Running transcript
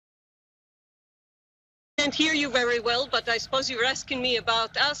can't hear you very well, but I suppose you're asking me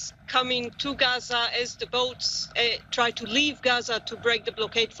about us coming to Gaza as the boats try to leave Gaza to break the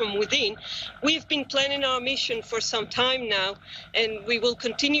blockade from within. We've been planning our mission for some time now, and we will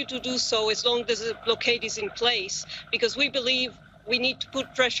continue to do so as long as the blockade is in place, because we believe we need to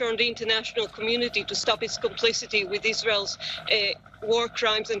put pressure on the international community to stop its complicity with Israel's war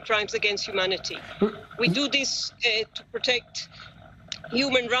crimes and crimes against humanity. We do this to protect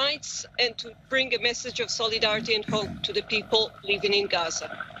human rights and to bring a message of solidarity and hope to the people living in Gaza.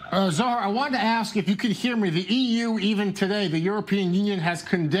 Zohar, I wanted to ask if you could hear me. The EU, even today, the European Union has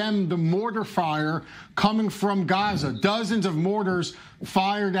condemned the mortar fire coming from Gaza. Dozens of mortars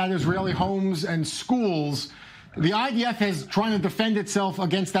fired at Israeli homes and schools. The IDF is trying to defend itself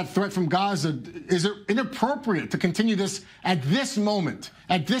against that threat from Gaza. Is it inappropriate to continue this at this moment,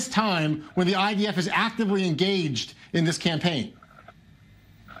 at this time, when the IDF is actively engaged in this campaign?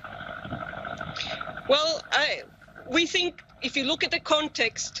 Well, we think if you look at the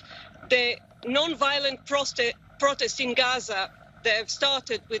context, the non-violent protests in Gaza that have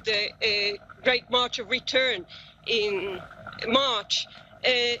started with the Great March of Return in March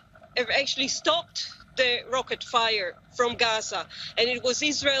have actually stopped the rocket fire from Gaza. And it was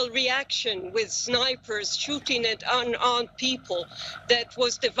Israel's reaction with snipers shooting at unarmed people that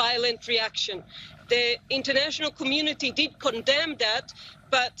was the violent reaction. The international community did condemn that,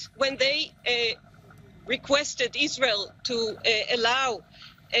 but when they requested Israel to allow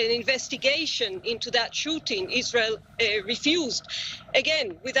an investigation into that shooting, Israel refused.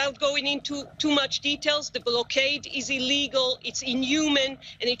 Again, without going into too much details, the blockade is illegal, it's inhuman,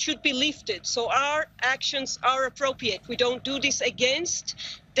 and it should be lifted. So our actions are appropriate. We don't do this against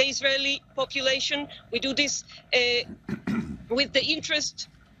the Israeli population. We do this with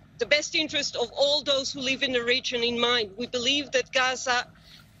the best interest of all those who live in the region in mind. We believe that Gaza,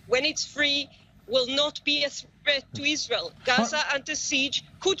 when it's free, will not be a threat to Israel. Gaza under siege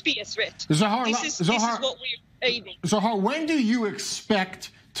could be a threat. Zohar, this is what we're aiming. Zohar, when do you expect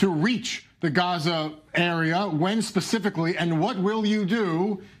to reach the Gaza area? When specifically? And what will you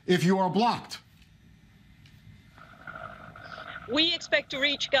do if you are blocked? We expect to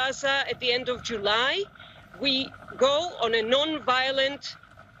reach Gaza at the end of July. We go on a non-violent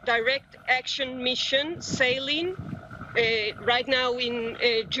direct action mission, sailing right now in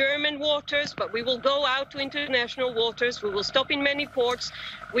German waters, but we will go out to international waters. We will stop in many ports.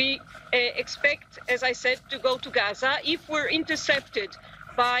 We expect, as I said, to go to Gaza. If we're intercepted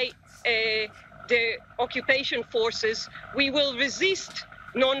by the occupation forces, we will resist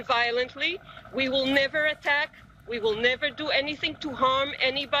non-violently. We will never attack. We will never do anything to harm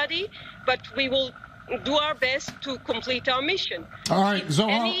anybody, but we will do our best to complete our mission. All right,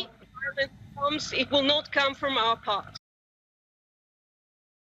 Zohar. Any violence comes, it will not come from our part.